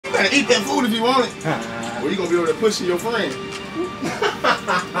gotta eat that food if you want it. Or you gonna be over there pushing your friend. Touch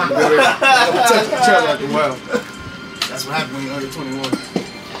each other after a while. That's what happens when you're under 21.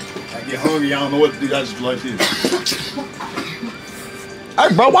 I get hungry, I don't know what to do, I just do like this.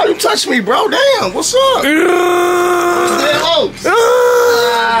 Hey bro, why you touch me, bro? Damn, what's up?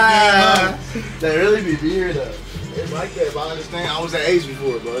 That really be weird though. It's like that, but I understand. I was that age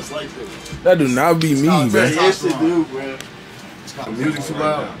before, bro. It's like that. That do not be me, man. It's to do, bro. The music's too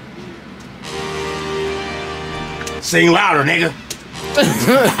loud. Sing louder, nigga.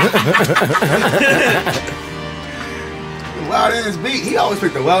 The loudest beat. He always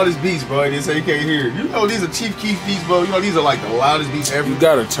pick the loudest beats, bro. He didn't say he can't hear. You know these are Chief Keef beats, bro. You know these are like the loudest beats ever. You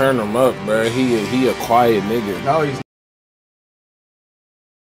gotta turn him up, bro. He a quiet nigga. No, he's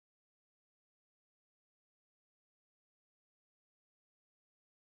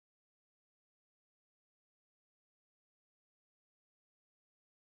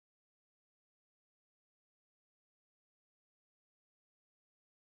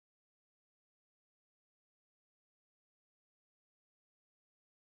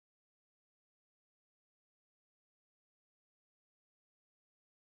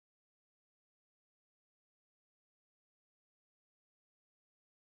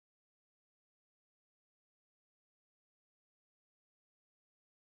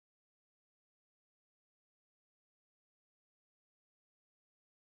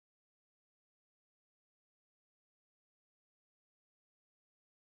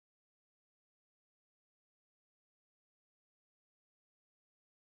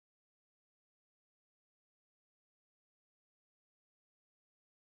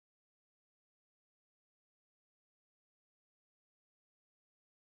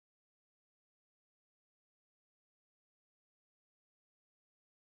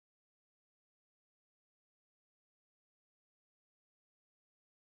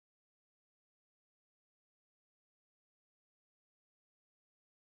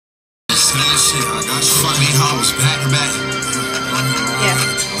shit, I got you fucking hoes back to back. Yeah.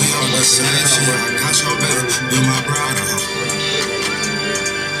 We on the same shit, I got your back. You're my brother.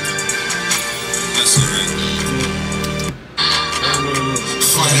 That's alright.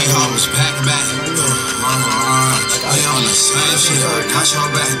 Fucking hoes back to back. We on the same shit, I got your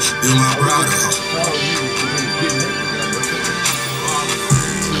back. You're my brother.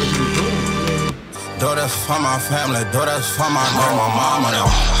 Do this for my family, do this for my grandma, mama,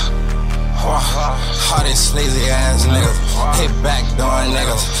 though. All these sleazy ass niggas, hit back doing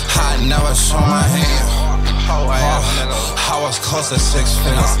niggas. I never show my hand. I was close to 6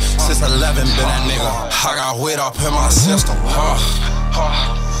 figures, since 11 been that nigga. I got weed up in my system.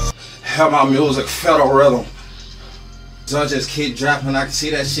 Have my music federal rhythm. So just keep dropping, I can see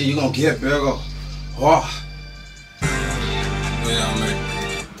that shit, you gon' get bigger. Yeah, man.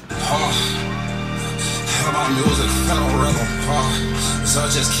 Have my music federal rhythm. So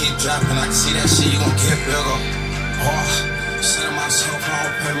just keep dropping, I can see that shit, you gon' get bigger. Set myself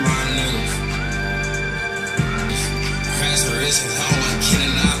on, pay my niggas. Hands to wrist, cause I don't like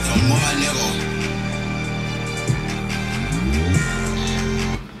killing out the more nigga.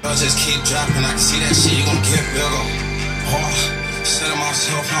 So just keep dropping, I can see that shit, you gon' get bigger. Set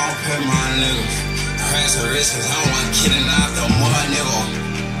myself on, pay my niggas. Hands to wrist, cause I don't like killing out the more nigga.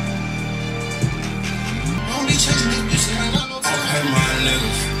 Don't be chasing this bitch, I ain't got no time. Okay, my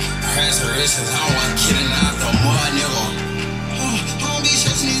niggas. Hands to wrist, cause I don't want killing out the mud, nigga. Don't be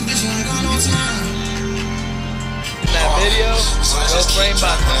chasing this bitch, I ain't got no time. That video, no frame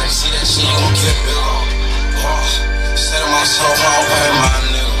by frame. See that shit, you gon' get big. Set myself on, pay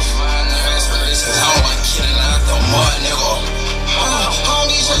my niggas. Hands to wrist, cause I don't want killing out the mud, nigga. Don't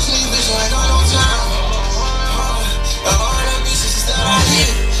be chasing this bitch, I ain't got no time. All the bitches that I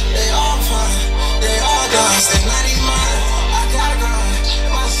hit, they all fine. They all done, stay 90 mine. I gotta go.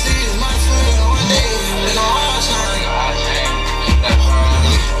 My city is my friend. One day, they gon' all shine. They gon'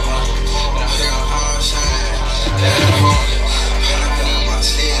 all shine. They gon' all shine. My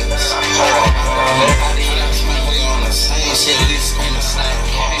city. We on the same shit, we scream the same.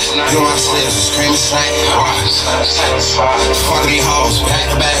 You my city, scream the same. Fuck these hoes, back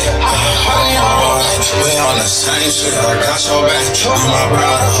to back. We on the same shit, I got your back. You my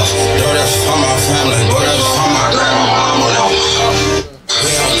brother. Do this for my family, do this for my grandma, mama.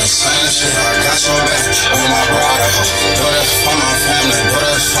 We on the same shit, I got your back. You my brother. Do this for my family, do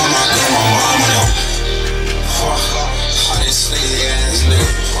this for my grandma, mama. All these sleazy ass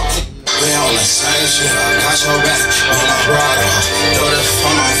niggas. We on the same shit, I got your back. You my brother. Do this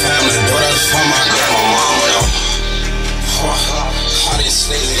for my family, do this for my grandma, mama. All these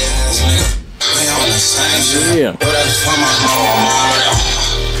sleazy ass niggas. We on the same shit. Yeah. Do this for my mama.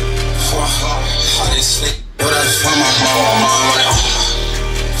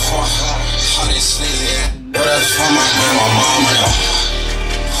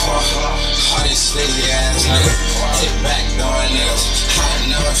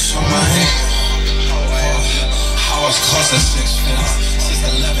 since 6 feet. Since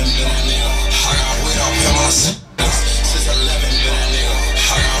 11 been a nigga. I got weight up in my system. Since 11 been a nigga.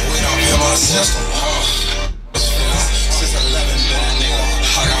 I got weight up in my system. Since 11 been a nigga.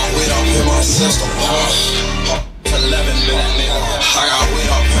 I got weight up in my system. 11 been a nigga. I got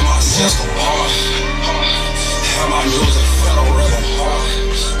weight up in my system. And my music fell a rhythm.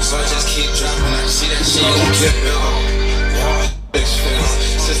 So I just keep dropping. I can see that shit gon' get bigger.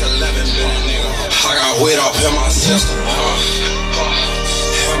 Since 11 been a nigga. I got weight up in my system.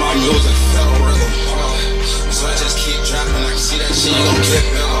 And my music fell a rhythm. So I just keep dropping. I can see that shit gon' get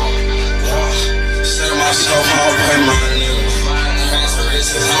bigger. Say to myself, I'll pay my nigga. Hands for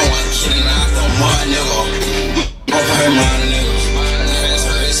races, I don't want kidding out the mud, nigga. I'll pay my nigga. Hands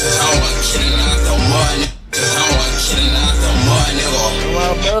for races, I don't want kidding out the mud, nigga. I don't want kidding out the mud, nigga.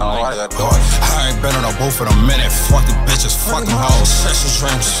 I ain't been in a booth in a minute. Fuck the bitches, fuck them hoes. Chase your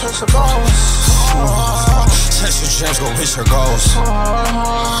dreams. Chase your dreams, go reach your goals.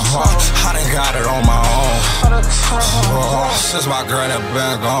 I done got it on my own. Since my girl that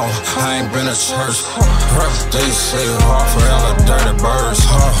been gone, I ain't been to church. Rep DC, forever dirty birds.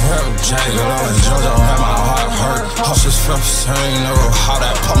 Rep Jagged and JoJo had my heart hurt. Since 15, nigga, how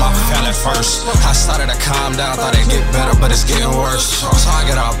that put my family first. I started to calm down, thought it'd get better, but it's getting worse. So I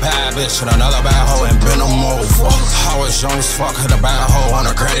get a bad bitch and another bad hoe and bend them over. I was young as fuck, hit a bad hoe on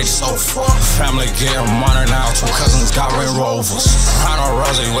a granny sofa. Family getting money now, 2 cousins got Range Rovers. I know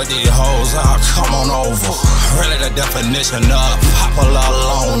Rosie with these hoes, I'll come on over. Really the definition of popular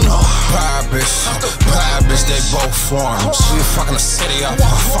loner. Bad bitch, they both forms. We fucking the city up,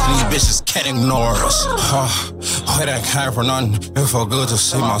 fucking these bitches can't ignore us. We done came for nothing, it felt good to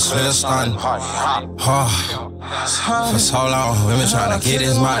see my Slatt stunning. For so long, we been trying to get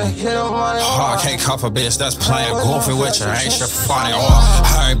this money. I can't cuff a bitch that's playing goofy with you, ain't shit funny.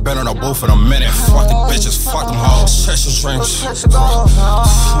 I ain't been in a booth in a minute. Fuck the bitches, fuck them hoes. Chase your dreams.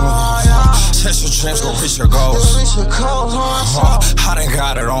 Chase your dreams, go reach your goals. I done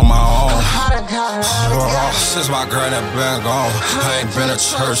got it on my own. Since my girl that been gone, I ain't been to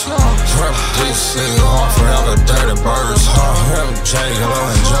church. Rep DC, forever dirty birds. Rep Jagged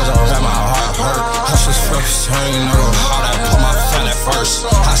and JoJo had my heart hurt. Since 15, nigga, how that put my family first.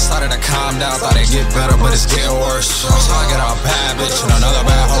 I started to calm down, thought it'd get better, but it's getting worse. So I get a bad bitch and another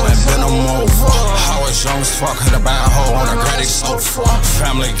bad hoe and bend them over. I was young as fuck, hit a bad hoe on a granny sofa.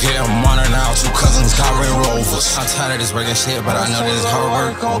 Family getting money now, 2 cousins got Range Rovers. I'm tired of this breaking shit, but I know this hard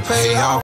work gon' pay off.